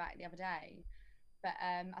manager about it the other day, but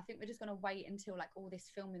I think we're just going to wait until like all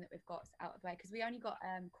this filming that we've got out of the way, because we only got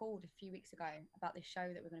called a few weeks ago about this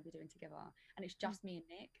show that we're going to be doing together, and it's just me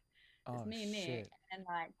and Nick. It's me and Nick and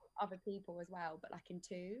like other people as well, but like in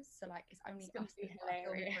twos. So like it's only us.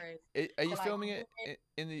 Hilarious. Are you filming it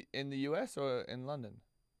in the US or in London?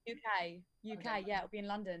 UK, yeah, it'll be in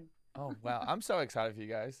London. Oh wow, I'm so excited for you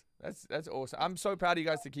guys. That's awesome. I'm so proud of you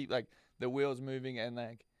guys to keep like the wheels moving and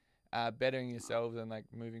like bettering yourselves and like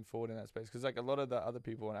moving forward in that space. Because like a lot of the other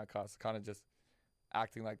people in our cast are kind of just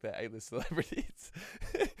acting like they're A-list celebrities.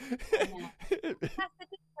 That's the difference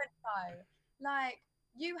though. Like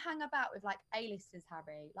you hang about with like A-listers,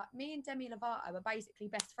 Harry. Like me and Demi Lovato are basically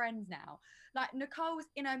best friends now. Like Nicole's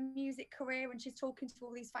in her music career and she's talking to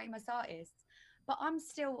all these famous artists. But I'm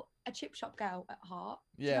still a chip shop girl at heart.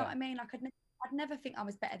 Do you know what I mean? Like I'd never think I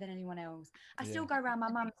was better than anyone else. I still go around my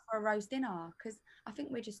mum for a roast dinner because I think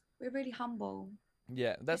we're really humble.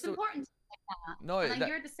 Yeah, that's important. Like that. No, and like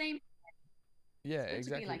you're the same. Yeah,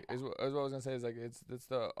 exactly. Like as what I was gonna say is like it's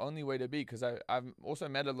the only way to be, because I've also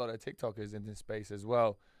met a lot of TikTokers in this space as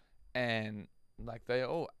well, and like they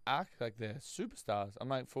all act like they're superstars. I'm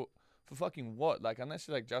like, for fucking what? Like unless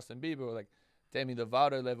you're like Justin Bieber or like Demi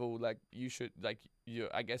Lovato level, like you should, like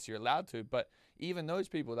I guess you're allowed to. But even those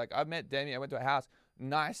people, like I met Demi, I went to her house,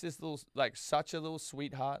 nicest little, like such a little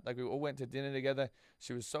sweetheart. Like we all went to dinner together.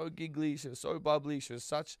 She was so giggly, she was so bubbly, she was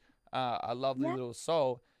such a lovely little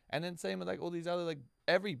soul. And then same with like all these other, like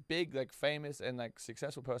every big like famous and like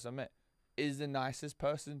successful person I met is the nicest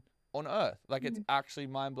person on earth. Like it's actually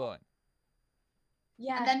mind blowing.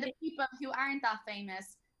 Yeah. And then the people who aren't that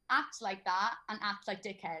famous act like that and act like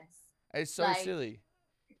dickheads. It's so silly.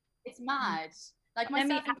 It's mad. Like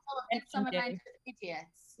myself and some of my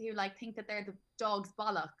idiots who like think that they're the dog's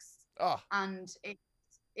bollocks. Oh. And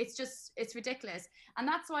it's ridiculous. And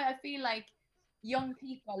that's why I feel like young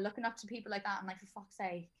people looking up to people like that, I'm like, for fuck's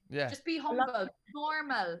sake. Yeah. Just be humble.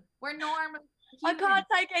 Normal. We're normal. I can't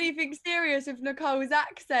take anything serious with Nicole's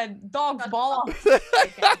accent. Dog's bollocks.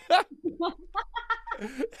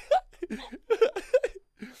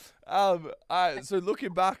 So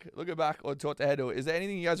looking back on Talk to Handle, is there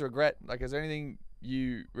anything you guys regret? Like, is there anything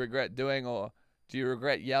you regret doing, or do you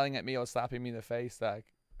regret yelling at me or slapping me in the face? Like,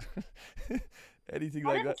 anything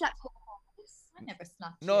like that? I never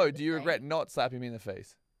slapped you. No, do you regret not slapping me in the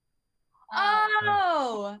face?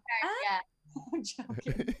 Oh, yeah. I'm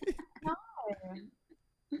joking. No.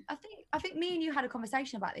 I think me and you had a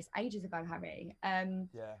conversation about this ages ago, Harry.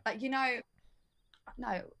 Yeah. Like, you know, no,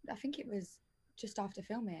 I think it was just after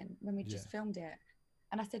filming, when we Yeah. just filmed it.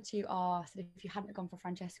 And I said to you, I said, if you hadn't gone for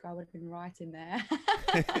Francesca, I would have been right in there.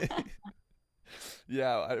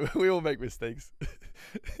 Yeah, we all make mistakes.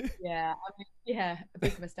 Yeah, a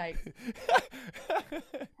big mistake.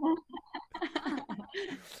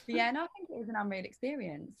 Yeah, no, I think it was an unreal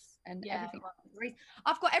experience, and everything.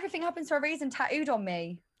 I've got everything happens for a reason tattooed on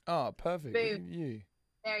me. Oh, perfect. Look at you.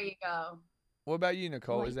 There you go. What about you,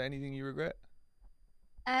 Nicole? Is there anything you regret?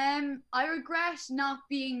 I regret not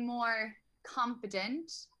being more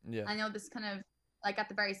confident. Yeah. I know this kind of, like at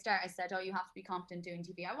the very start I said, oh, you have to be confident doing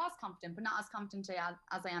TV. I was confident, but not as confident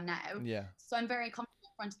as I am now. Yeah. So I'm very confident in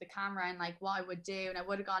front of the camera and like what I would do, and I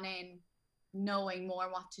would have gone in knowing more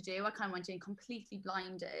what to do. I kind of went in completely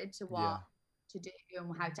blinded to what to do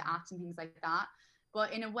and how to act and things like that.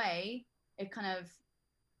 But in a way, it kind of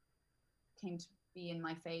came to be in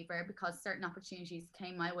my favor because certain opportunities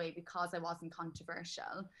came my way because I wasn't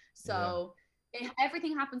controversial. So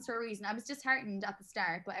everything happens for a reason. I was disheartened at the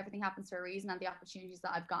start, but everything happens for a reason, and the opportunities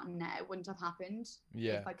that I've gotten now wouldn't have happened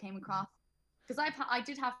if I came across. Because I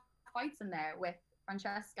did have fights in there with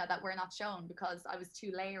Francesca that were not shown because I was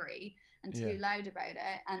too leery and too loud about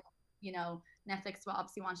it. And you know, Netflix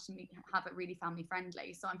obviously wanted to have it really family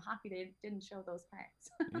friendly, so I'm happy they didn't show those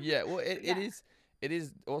parts. Yeah, well, it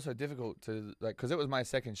is also difficult to, like, because it was my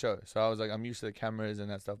second show, so I was like, I'm used to the cameras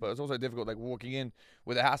and that stuff, but it's also difficult, like, walking in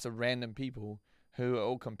with a house of random people who are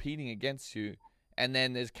all competing against you, and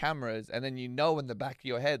then there's cameras, and then you know in the back of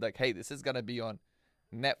your head, like, hey, this is gonna be on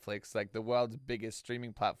Netflix, like the world's biggest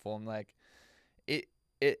streaming platform. Like, it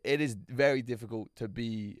is very difficult to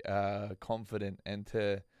be confident and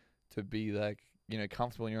to be, like, you know,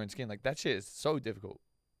 comfortable in your own skin. Like, that shit is so difficult,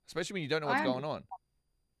 especially when you don't know what's going on.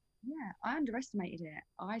 Yeah, I underestimated it.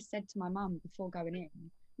 I said to my mum before going in,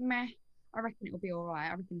 meh, I reckon it'll be all right.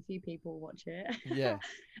 I reckon a few people will watch it. Yeah.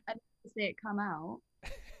 And see it come out.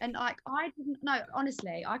 And like, I didn't know,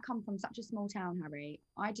 honestly, I come from such a small town, Harry.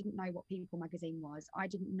 I didn't know what People magazine was. I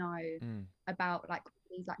didn't know about like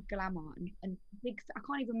these like glamour and big, I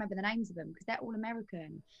can't even remember the names of them because they're all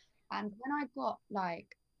American. And when I got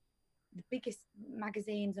like the biggest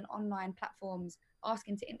magazines and online platforms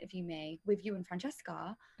asking to interview me with you and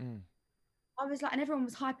Francesca, I was like, and everyone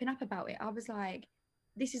was hyping up about it. I was like,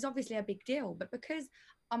 this is obviously a big deal. But because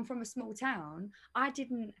I'm from a small town, I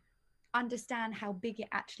didn't understand how big it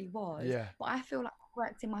actually was. Yeah. But I feel like it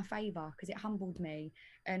worked in my favor because it humbled me,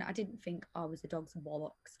 and I didn't think I was a dog's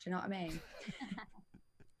bollocks. Do you know what I mean?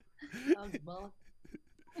 Dog's bollocks.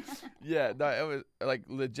 Yeah, no, it was like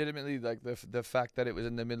legitimately, like the fact that it was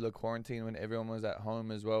in the middle of quarantine when everyone was at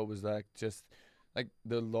home as well was like just like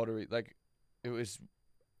the lottery. Like, it was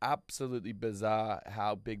absolutely bizarre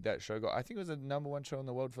how big that show got. I think it was the #1 show in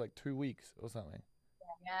the world for like 2 weeks or something.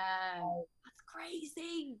 Yeah, that's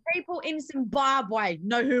crazy. People in Zimbabwe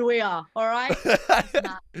know who we are. All right.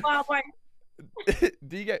 Zimbabwe.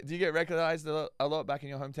 Do you get recognized a lot back in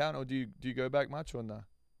your hometown, or do you go back much or no?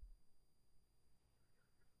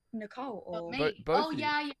 Nicole or both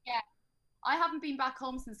yeah. I haven't been back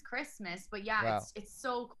home since Christmas, but yeah, wow. It's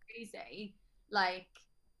so crazy. Like,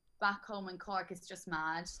 back home in Cork, it's just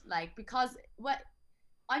mad. Like, because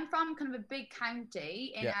I'm from kind of a big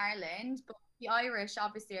county in Ireland, but the Irish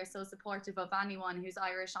obviously are so supportive of anyone who's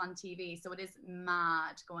Irish on TV, so it is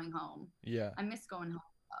mad going home. Yeah, I miss going home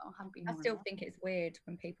though. I still think it's weird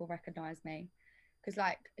when people recognise me, because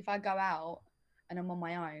like if I go out and I'm on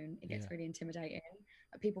my own, it gets really intimidating.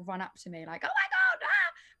 People run up to me like, oh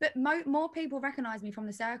my God, but more people recognise me from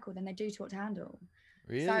the circle than they do Talk to Handle.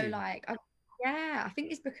 Really? So like, I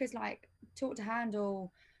think it's because like Talk to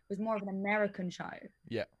Handle was more of an American show.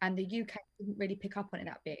 Yeah. And the UK didn't really pick up on it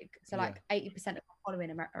that big. So like 80% of my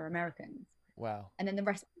following are Americans. Wow. And then the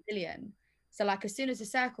rest are Brazilian. So like as soon as the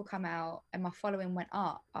circle come out and my following went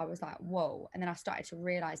up, I was like, whoa. And then I started to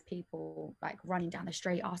realise people like running down the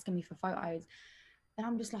street asking me for photos. And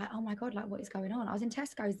I'm just like, oh my God, like what is going on? I was in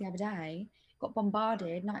Tesco's the other day, got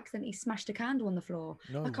bombarded, and I accidentally smashed a candle on the floor.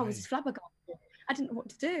 No like way. I was flabbergasted. I didn't know what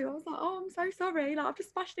to do. I was like, oh, I'm so sorry. Like I've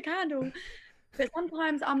just smashed a candle. But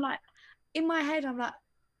sometimes I'm like, in my head, I'm like,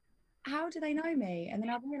 how do they know me? And then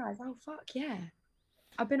I realise, oh, fuck, yeah.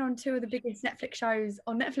 I've been on 2 of the biggest Netflix shows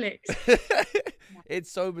on Netflix. It's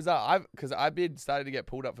so bizarre. I've been starting to get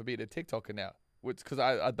pulled up for being a TikToker now, because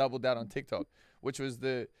I doubled down on TikTok, which was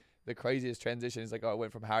the craziest transition. It's like, I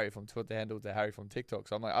went from Harry from Talk to Handle to Harry from TikTok.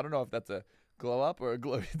 So I'm like, I don't know if that's a glow up or a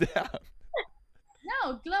glow down.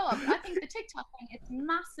 No, glow up. I think the TikTok thing, it's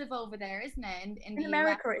massive over there, isn't it? In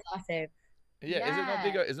America, it's massive. Yeah, is it not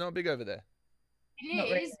big? Is it not big over there? It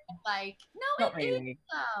is. Really. Like, no, it is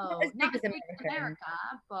though. Not as big as America,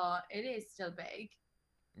 but it is still big.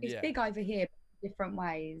 It's big over here. different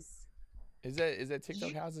ways. Is there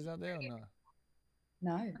TikTok houses out there or no?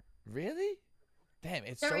 No. Really? Damn,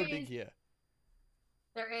 it's There so is. big here.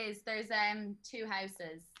 There's 2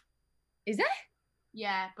 houses. Is there?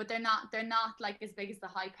 Yeah, but they're not like as big as the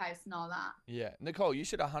Hype House and all that. Yeah, Nicole, you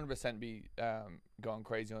should 100% be going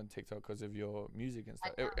crazy on TikTok because of your music and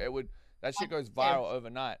stuff. It would that shit goes viral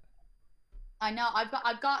overnight. I know.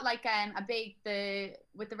 I've got like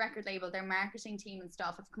with the record label, their marketing team and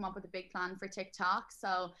stuff have come up with a big plan for TikTok.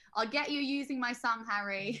 So I'll get you using my song,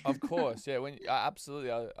 Harry. Of course, yeah.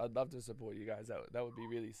 Absolutely, I'd love to support you guys. That would be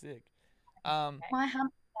really sick. My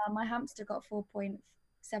hamster got 4.7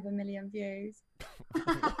 million views.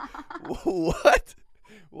 What?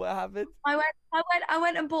 What happened? I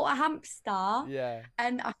went and bought a hamster. Yeah.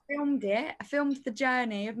 And I filmed it. I filmed the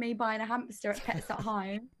journey of me buying a hamster at Pets at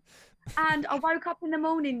Home. And I woke up in the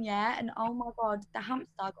morning, and oh my God, the hamster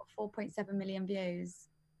got 4.7 million views.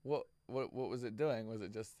 What was it doing? Was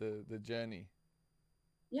it just the journey?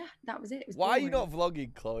 Yeah, that was it. It was Why boring. are you not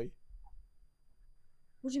vlogging, Chloe?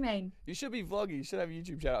 What do you mean? You should be vlogging. You should have a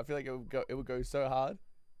YouTube channel. I feel like it would go so hard.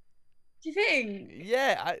 Do you think?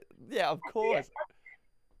 Yeah, of course.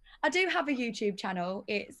 I do have a YouTube channel.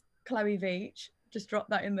 It's Chloe Veach. Just drop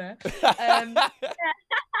that in there.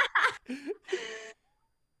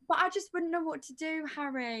 But I just wouldn't know what to do,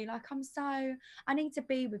 Harry. Like, I need to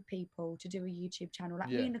be with people to do a YouTube channel. Like,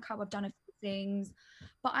 me and Nicole have done a few things,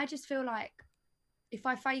 but I just feel like if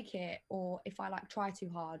I fake it or if I like try too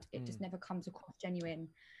hard, it just never comes across genuine.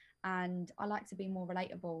 And I like to be more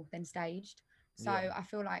relatable than staged. So I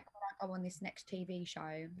feel like when I go on this next TV show,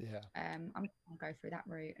 I'm gonna go through that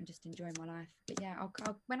route and just enjoy my life. But yeah,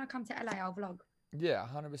 I'll when I come to LA, I'll vlog. Yeah,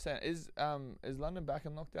 100%. Is London back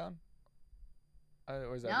in lockdown?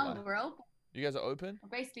 Or is that No, we're open. You guys are open?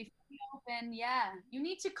 We're basically open, yeah. You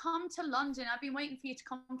need to come to London. I've been waiting for you to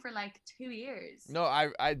come for like 2 years. No,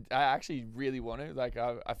 I actually really want to. Like,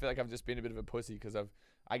 I feel like I've just been a bit of a pussy because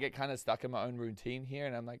I get kind of stuck in my own routine here,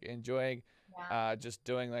 and I'm like enjoying just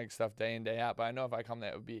doing like stuff day in day out. But I know if I come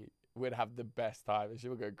there, we'd have the best time. It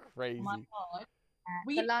would go crazy. Oh my God.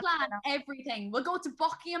 We plan everything. We'll go to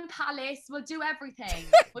Buckingham Palace. We'll do everything.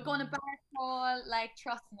 We're going to Barcall. Like,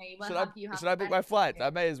 trust me. We'll should I book my flights? I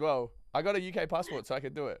may as well. I got a UK passport, so I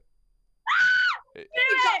can do it. You've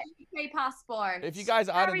got a UK passport. If you guys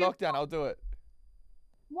aren't in lockdown, I'll do it.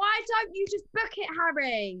 Why don't you just book it,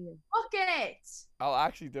 Harry? Book it. I'll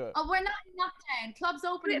actually do it. Oh, we're not in lockdown. Club's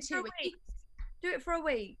open in 2 weeks. Do it for a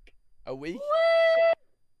week. A week?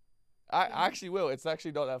 I actually will. It's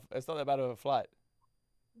actually not that bad of a flight.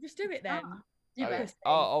 Just do it then.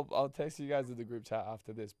 I'll text you guys in the group chat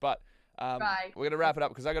after this. But we're gonna wrap it up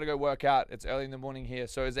because I gotta go work out. It's early in the morning here.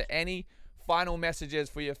 So is there any final messages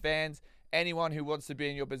for your fans? Anyone who wants to be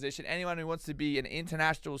in your position, anyone who wants to be an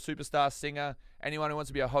international superstar singer, anyone who wants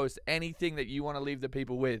to be a host, anything that you want to leave the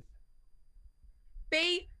people with?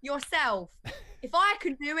 Be yourself. If I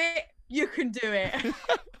can do it, you can do it.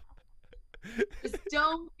 Just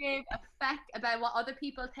don't give a fuck about what other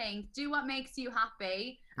people think. Do what makes you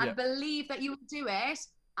happy and believe that you will do it,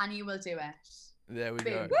 and you will do it. There we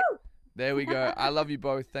go. Woo! There we go. I love you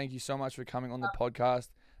both. Thank you so much for coming on the podcast.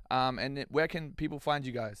 And where can people find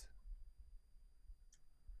you guys?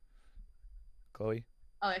 Chloe?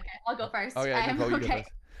 Oh, okay. I'll go first. Oh, yeah, Nicole, you go first.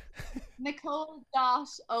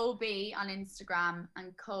 Nicole.ob on Instagram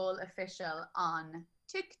and Cole Official on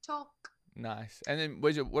TikTok. Nice. And then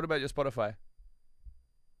what about your Spotify?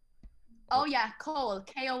 Oh yeah, Cole,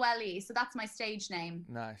 Kole. So that's my stage name.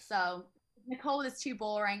 Nice. So Nicole is too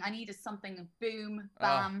boring. I needed something boom,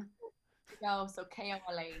 bam. So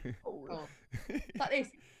Kole. Cool. That is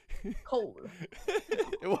cool.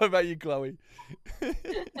 What about you, Chloe?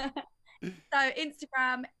 So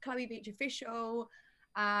Instagram, Chloe Veach Official,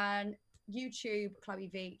 and YouTube,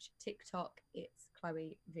 Chloe Veach. TikTok, it's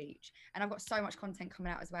Chloe Veach. And I've got so much content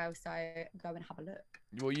coming out as well, so go and have a look.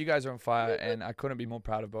 Well, you guys are on fire, and I couldn't be more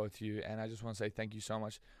proud of both of you. And I just want to say thank you so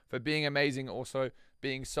much for being amazing, also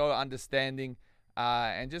being so understanding,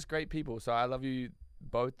 and just great people. So I love you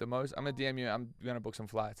both the most. I'm going to DM you. I'm going to book some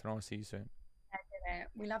flights, and I want to see you soon.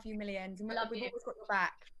 We love you millions, and we've always got your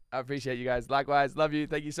back. I appreciate you guys. Likewise, love you.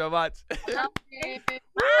 Thank you so much. I love you.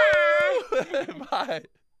 Bye.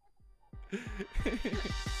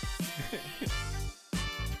 Bye.